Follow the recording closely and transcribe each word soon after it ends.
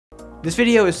This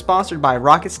video is sponsored by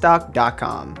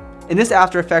RocketStock.com. In this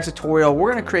After Effects tutorial,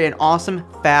 we're going to create an awesome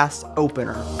fast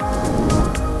opener.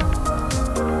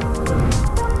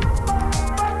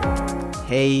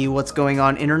 Hey, what's going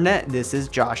on internet? This is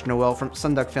Josh Noel from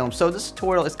SonduckFilm. So this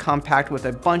tutorial is compact with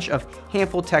a bunch of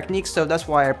handful techniques, so that's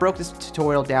why I broke this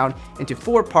tutorial down into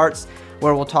 4 parts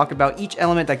where we'll talk about each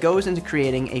element that goes into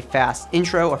creating a fast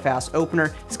intro or fast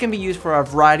opener. This can be used for a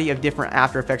variety of different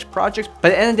After Effects projects,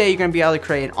 but at the end of the day, you're going to be able to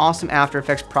create an awesome After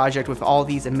Effects project with all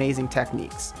these amazing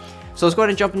techniques. So let's go ahead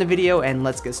and jump in the video and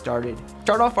let's get started.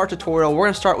 Start off our tutorial, we're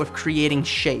going to start with creating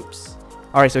shapes.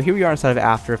 Alright, so here we are inside of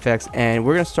After Effects, and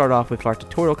we're going to start off with our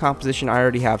tutorial composition. I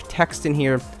already have text in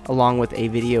here along with a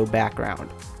video background.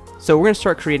 So we're going to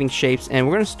start creating shapes, and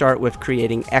we're going to start with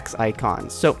creating X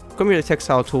icons. So come here to the text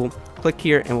style tool, click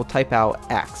here, and we'll type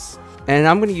out X. And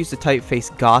I'm going to use the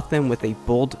typeface Gotham with a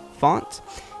bold font.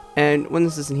 And when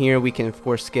this is in here, we can of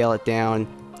course scale it down,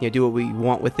 do what we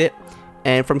want with it.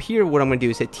 And from here, what I'm going to do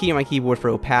is hit T on my keyboard for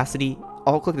opacity.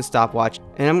 I'll click the stopwatch,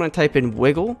 and I'm going to type in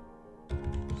wiggle,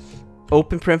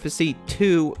 open parenthesis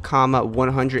 2,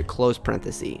 100 close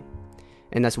parenthesis,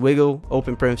 and that's wiggle,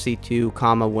 open parenthesis 2,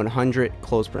 100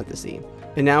 close parenthesis.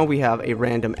 And now we have a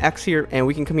random X here, and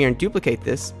we can come here and duplicate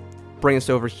this, bring us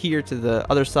over here to the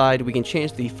other side. We can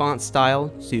change the font style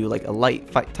to like a light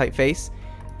typeface,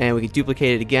 and we can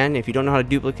duplicate it again. If you don't know how to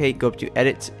duplicate, go up to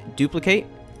edit, duplicate,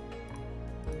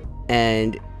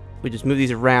 and we just move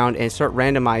these around and start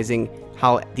randomizing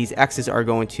how these X's are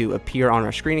going to appear on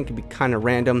our screen. It can be kind of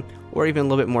random or even a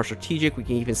little bit more strategic. We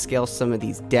can even scale some of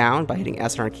these down by hitting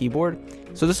S on our keyboard.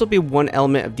 So this will be one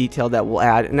element of detail that we'll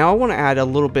add. Now I want to add a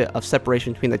little bit of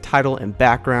separation between the title and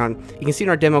background. You can see in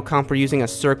our demo comp we're using a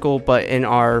circle, but in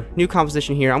our new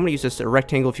composition here, I'm going to use this a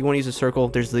rectangle. If you want to use a circle,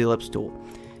 there's the ellipse tool.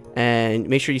 And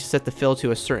make sure you set the fill to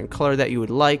a certain color that you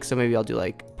would like. So maybe I'll do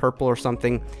like purple or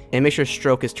something. And make sure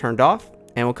stroke is turned off.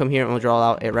 And we'll come here and we'll draw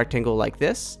out a rectangle like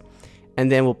this.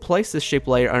 And then we'll place this shape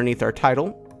layer underneath our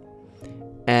title.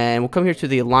 And we'll come here to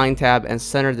the Align tab and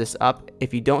center this up.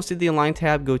 If you don't see the Align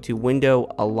tab, go to Window,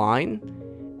 Align.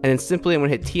 And then simply I'm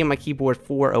going to hit T on my keyboard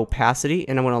for opacity.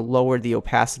 And I'm going to lower the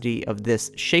opacity of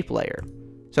this shape layer.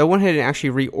 So I went ahead and actually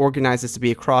reorganized this to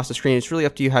be across the screen. It's really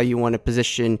up to you how you want to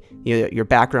position your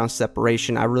background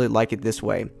separation. I really like it this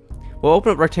way. We'll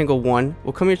open up rectangle 1.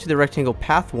 We'll come here to the rectangle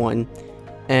path 1.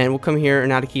 And we'll come here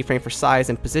and add a keyframe for size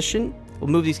and position. We'll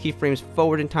move these keyframes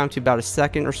forward in time to about a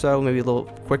second or so, maybe a little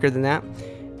quicker than that.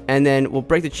 And then we'll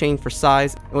break the chain for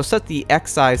size. And we'll set the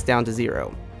X size down to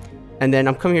 0. And then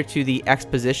I'm coming here to the X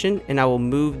position, and I will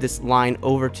move this line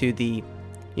over to the,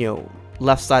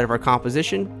 left side of our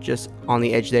composition, just on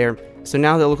the edge there. So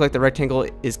now they'll look like the rectangle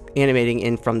is animating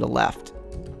in from the left.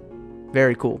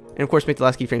 Very cool. And of course, make the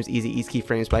last keyframes easy. Ease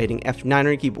keyframes by hitting F9 on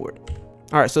your keyboard.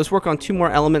 Alright, so let's work on 2 more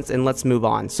elements and let's move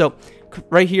on. So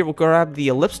right here, we'll grab the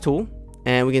ellipse tool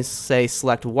and we can say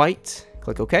select white,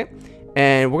 click OK.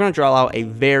 And we're going to draw out a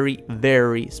very,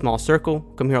 very small circle.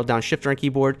 Come here, hold down shift on our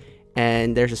keyboard,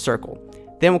 and there's a circle.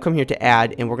 Then we'll come here to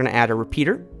add, and we're going to add a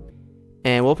repeater.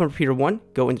 And we'll open repeater 1,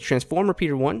 go into transform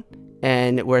repeater 1,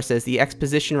 and where it says the X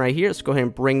position right here, let's go ahead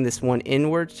and bring this one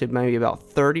inward to maybe about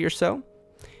 30 or so.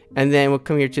 And then we'll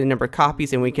come here to the number of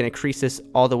copies, and we can increase this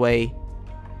all the way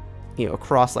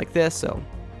across like this. So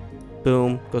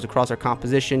boom, goes across our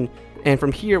composition. And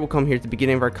from here, we'll come here to the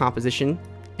beginning of our composition,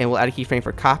 and we'll add a keyframe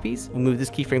for copies. We'll move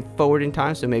this keyframe forward in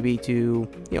time, so maybe to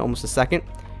almost a second.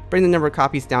 Bring the number of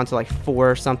copies down to like 4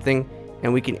 or something,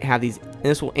 and we can have these, and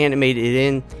this will animate it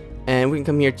in. And we can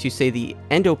come here to say the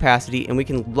end opacity, and we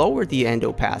can lower the end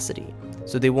opacity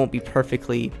so they won't be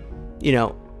perfectly,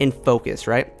 in focus,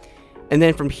 right? And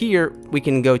then from here, we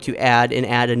can go to add and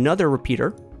add another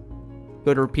repeater.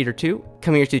 Go to repeater 2,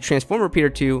 come here to transform repeater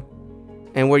 2,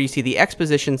 and where you see the X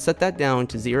position, set that down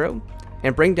to 0,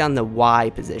 and bring down the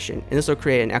Y position. And this will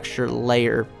create an extra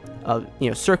layer of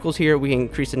circles here. We can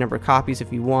increase the number of copies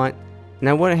if you want. And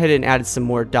I went ahead and added some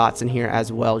more dots in here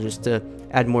as well, just to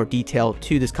add more detail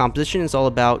to this composition. It's all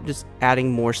about just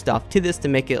adding more stuff to this to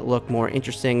make it look more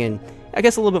interesting and I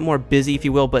guess a little bit more busy, if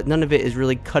you will, but none of it is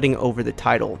really cutting over the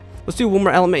title. Let's do one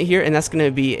more element here, and that's going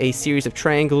to be a series of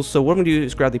triangles. So what I'm going to do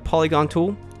is grab the polygon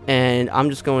tool, and I'm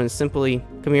just going to simply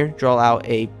come here, draw out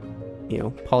a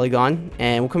polygon,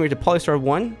 and we'll come here to polystar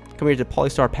 1, come here to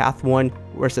polystar path 1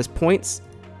 where it says points.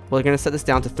 We're going to set this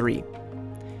down to 3.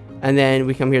 And then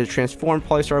we come here to transform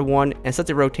polystar 1 and set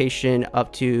the rotation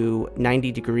up to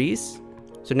 90 degrees.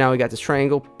 So now we got this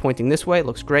triangle pointing this way. It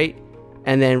looks great.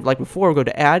 And then like before, we'll go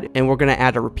to add, and we're going to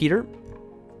add a repeater.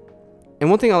 And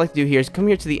one thing I like to do here is come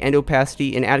here to the end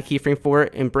opacity and add a keyframe for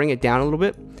it and bring it down a little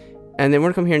bit. And then we're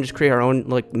gonna come here and just create our own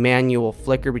like manual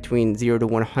flicker between 0 to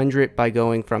 100 by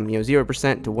going from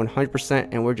 0% to 100%,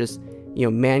 and we're just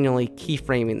manually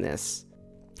keyframing this.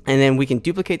 And then we can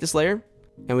duplicate this layer,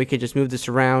 and we could just move this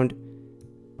around,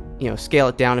 scale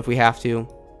it down if we have to.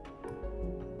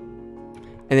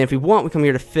 And then if we want, we come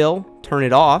here to fill, turn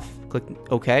it off, click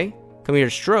OK, come here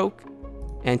to stroke,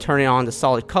 and turn it on to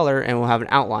solid color, and we'll have an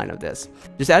outline of this.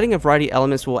 Just adding a variety of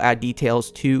elements will add details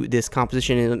to this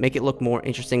composition and make it look more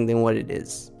interesting than what it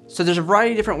is. So there's a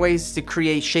variety of different ways to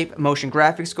create shape motion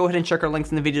graphics. Go ahead and check our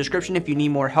links in the video description if you need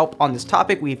more help on this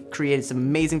topic. We've created some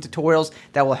amazing tutorials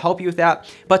that will help you with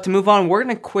that. But to move on, we're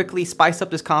gonna quickly spice up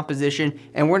this composition,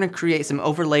 and we're gonna create some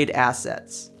overlaid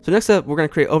assets. So next up, we're gonna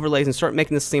create overlays and start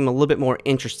making this seem a little bit more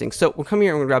interesting. So we'll come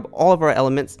here and we're gonna grab all of our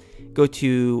elements, go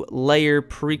to Layer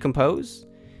Pre-Compose,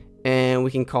 and we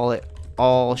can call it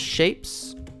All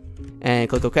Shapes, and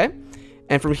click OK.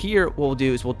 And from here, what we'll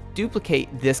do is we'll duplicate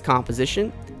this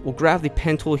composition. We'll grab the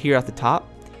pen tool here at the top,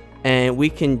 and we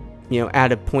can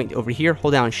add a point over here.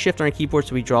 Hold down Shift on our keyboard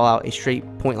so we draw out a straight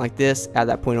point like this, add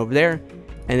that point over there,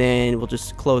 and then we'll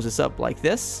just close this up like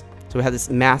this. So we have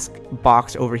this mask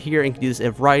box over here, and you can do this in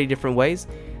a variety of different ways.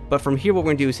 But from here, what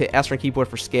we're gonna do is hit S on our keyboard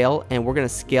for scale, and we're gonna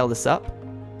scale this up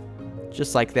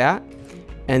just like that.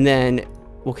 And then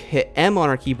we'll hit M on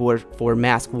our keyboard for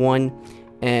mask 1,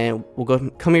 and we'll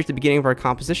come here to the beginning of our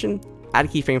composition, add a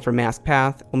keyframe for mask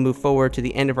path. We'll move forward to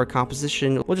the end of our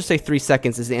composition. We'll just say 3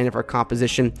 seconds is the end of our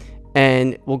composition,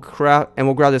 and we'll grab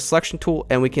this selection tool,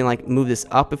 and we can like move this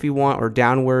up if we want or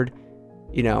downward.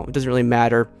 It doesn't really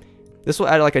matter. This will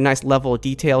add like a nice level of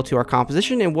detail to our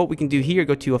composition. And what we can do here,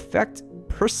 go to Effect,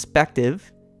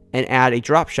 Perspective, and add a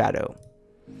drop shadow.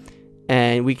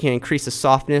 And we can increase the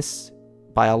softness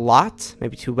by a lot,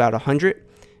 maybe to about 100,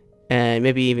 and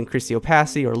maybe even increase the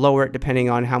opacity or lower it depending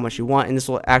on how much you want. And this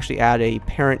will actually add a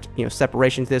parent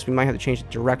separation to this. We might have to change the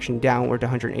direction downward to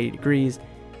 180 degrees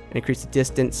and increase the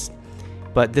distance,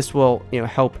 but this will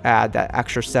help add that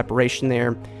extra separation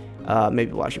there.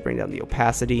 Maybe we'll actually bring down the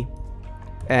opacity,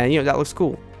 and that looks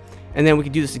cool. And then we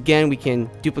can do this again. We can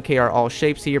duplicate our all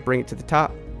shapes here, bring it to the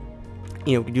top.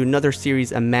 We can do another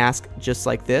series of masks just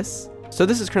like this. So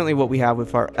this is currently what we have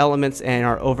with our elements and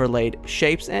our overlaid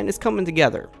shapes, and it's coming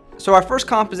together. So our first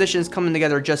composition is coming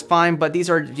together just fine, but these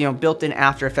are built-in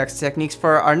After Effects techniques.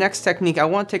 For our next technique, I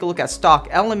want to take a look at stock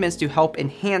elements to help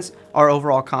enhance our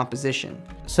overall composition.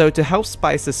 So to help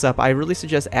spice this up, I really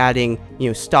suggest adding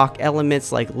stock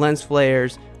elements like lens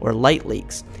flares or light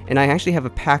leaks. And I actually have a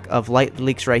pack of light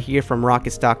leaks right here from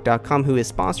rocketstock.com, who is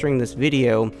sponsoring this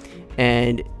video.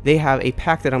 And they have a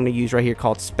pack that I'm going to use right here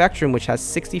called Spectrum, which has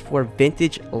 64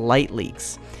 vintage light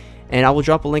leaks. And I will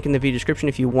drop a link in the video description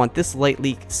if you want this light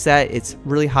leak set. It's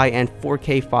really high-end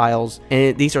 4K files,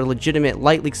 and these are legitimate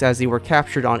light leaks as they were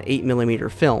captured on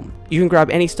 8mm film. You can grab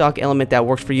any stock element that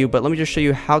works for you, but let me just show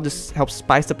you how this helps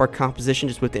spice up our composition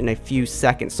just within a few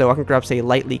seconds. So I can grab, say,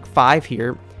 light leak 5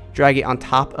 here, drag it on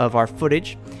top of our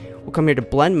footage. We'll come here to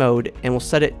blend mode, and we'll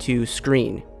set it to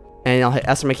screen. And I'll hit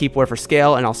S on my keyboard for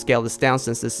scale, and I'll scale this down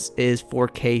since this is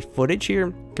 4K footage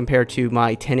here compared to my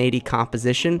 1080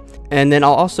 composition. And then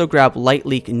I'll also grab Light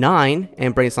Leak 9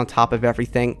 and bring this on top of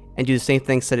everything and do the same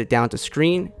thing, set it down to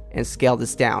screen and scale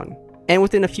this down. And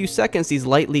within a few seconds, these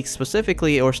light leaks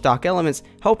specifically, or stock elements,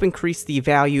 help increase the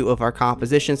value of our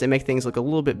compositions and make things look a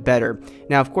little bit better.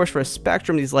 Now, of course, for a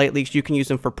Spectrum, these light leaks, you can use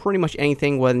them for pretty much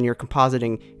anything, whether you're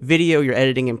compositing video, you're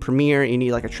editing in Premiere, you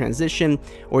need like a transition,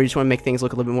 or you just want to make things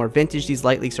look a little bit more vintage. These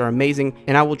light leaks are amazing,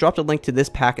 and I will drop the link to this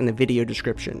pack in the video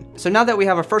description. So now that we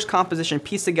have our first composition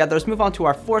pieced together, let's move on to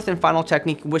our fourth and final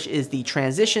technique, which is the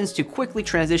transitions, to quickly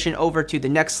transition over to the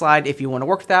next slide if you want to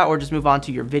work with that, or just move on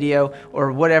to your video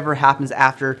or whatever happens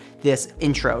after this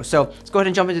intro. So let's go ahead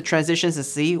and jump into transitions and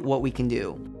see what we can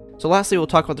do. So lastly, we'll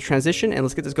talk about the transition, and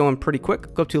let's get this going pretty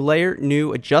quick. Go up to Layer,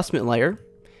 New Adjustment Layer,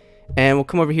 and we'll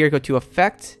come over here, go to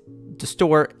Effect,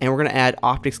 Distort, and we're going to add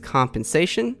Optics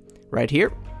Compensation right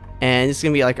here. And this is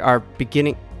going to be like our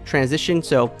beginning transition.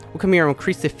 So we'll come here and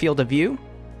increase the field of view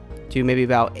to maybe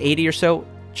about 80 or so.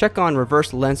 Check on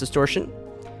Reverse Lens Distortion.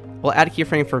 We'll add a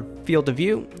keyframe for field of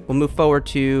view. We'll move forward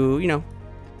to,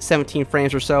 17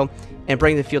 frames or so, and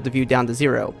bring the field of view down to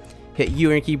 0. Hit U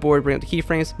on your keyboard, bring up the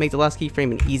keyframes, make the last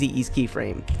keyframe an easy ease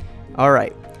keyframe.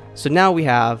 Alright, so now we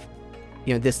have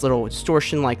this little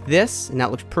distortion like this, and that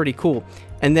looks pretty cool.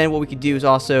 And then what we could do is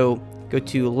also go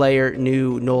to Layer,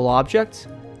 New Null Object,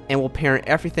 and we'll parent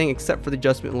everything except for the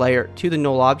adjustment layer to the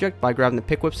null object by grabbing the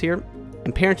pick whips here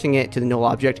and parenting it to the null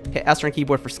object. Hit S on your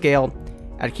keyboard for scale,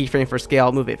 add a keyframe for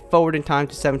scale, move it forward in time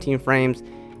to 17 frames,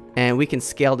 and we can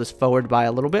scale this forward by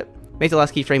a little bit. Make the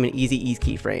last keyframe an easy ease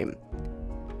keyframe.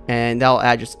 and that'll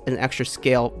add just an extra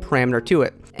scale parameter to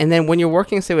it. And then when you're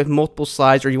working, say, with multiple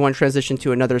slides, or you want to transition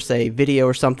to another, say, video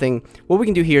or something, what we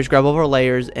can do here is grab all of our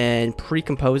layers and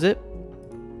pre-compose it,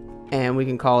 and we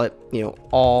can call it, you know,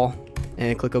 all,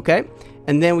 and click OK.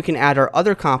 And then we can add our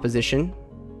other composition,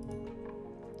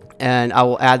 and I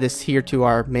will add this here to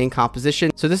our main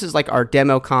composition. So this is like our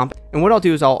demo comp, and what I'll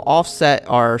do is I'll offset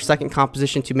our second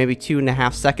composition to maybe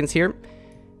 2.5 seconds here,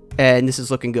 and this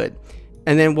is looking good.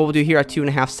 And then what we'll do here at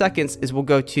 2.5 seconds is we'll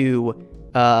go to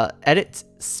edit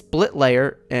split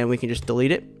layer, and we can just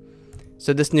delete it.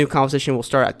 So this new composition will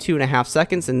start at 2.5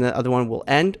 seconds, and the other one will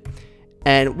end.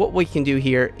 And what we can do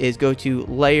here is go to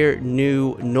layer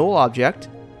new null object,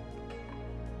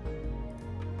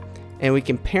 and we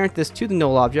can parent this to the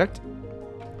null object,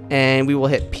 and we will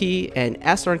hit P and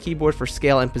S on our keyboard for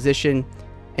scale and position.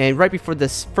 And right before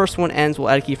this first one ends, we'll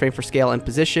add a keyframe for scale and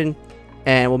position,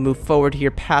 and we'll move forward here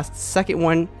past the second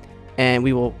one, and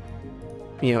we will,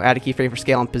 you know, add a keyframe for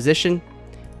scale and position,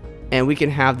 and we can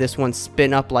have this one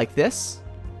spin up like this,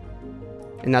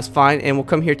 and that's fine. And we'll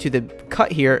come here to the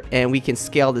cut here, and we can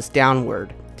scale this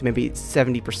downward to maybe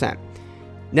 70%.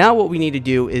 Now what we need to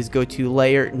do is go to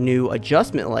layer new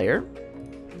adjustment layer,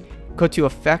 go to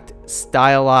effect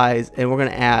stylize, and we're going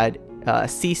to add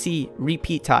CC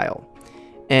repeat tile.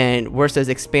 And where it says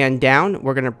expand down,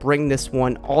 we're going to bring this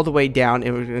one all the way down,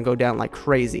 and we're going to go down like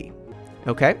crazy.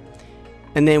 Okay,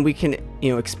 and then we can,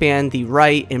 you know, expand the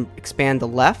right and expand the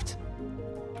left,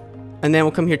 and then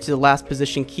we'll come here to the last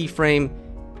position keyframe,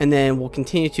 and then we'll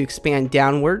continue to expand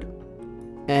downward,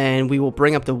 and we will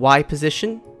bring up the Y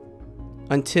position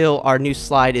until our new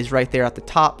slide is right there at the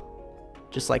top,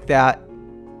 just like that,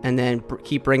 and then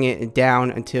keep bringing it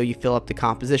down until you fill up the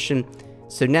composition.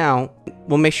 So now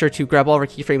we'll make sure to grab all of our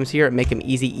keyframes here and make them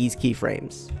easy ease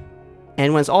keyframes.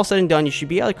 And when it's all said and done, you should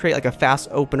be able to create like a fast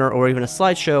opener or even a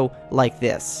slideshow like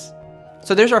this.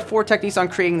 So there's our 4 techniques on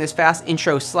creating this fast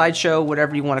intro slideshow,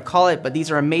 whatever you want to call it, but these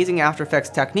are amazing After Effects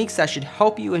techniques that should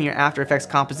help you in your After Effects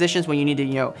compositions when you need to,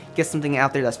 you know, get something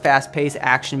out there that's fast-paced,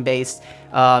 action-based.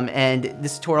 And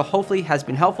this tutorial hopefully has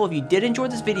been helpful. If you did enjoy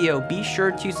this video, be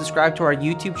sure to subscribe to our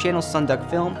YouTube channel,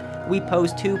 SonduckFilm. We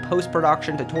post 2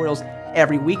 post-production tutorials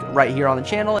every week right here on the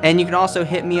channel, and you can also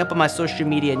hit me up on my social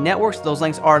media networks. Those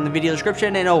links are in the video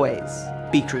description, and always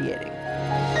be creating.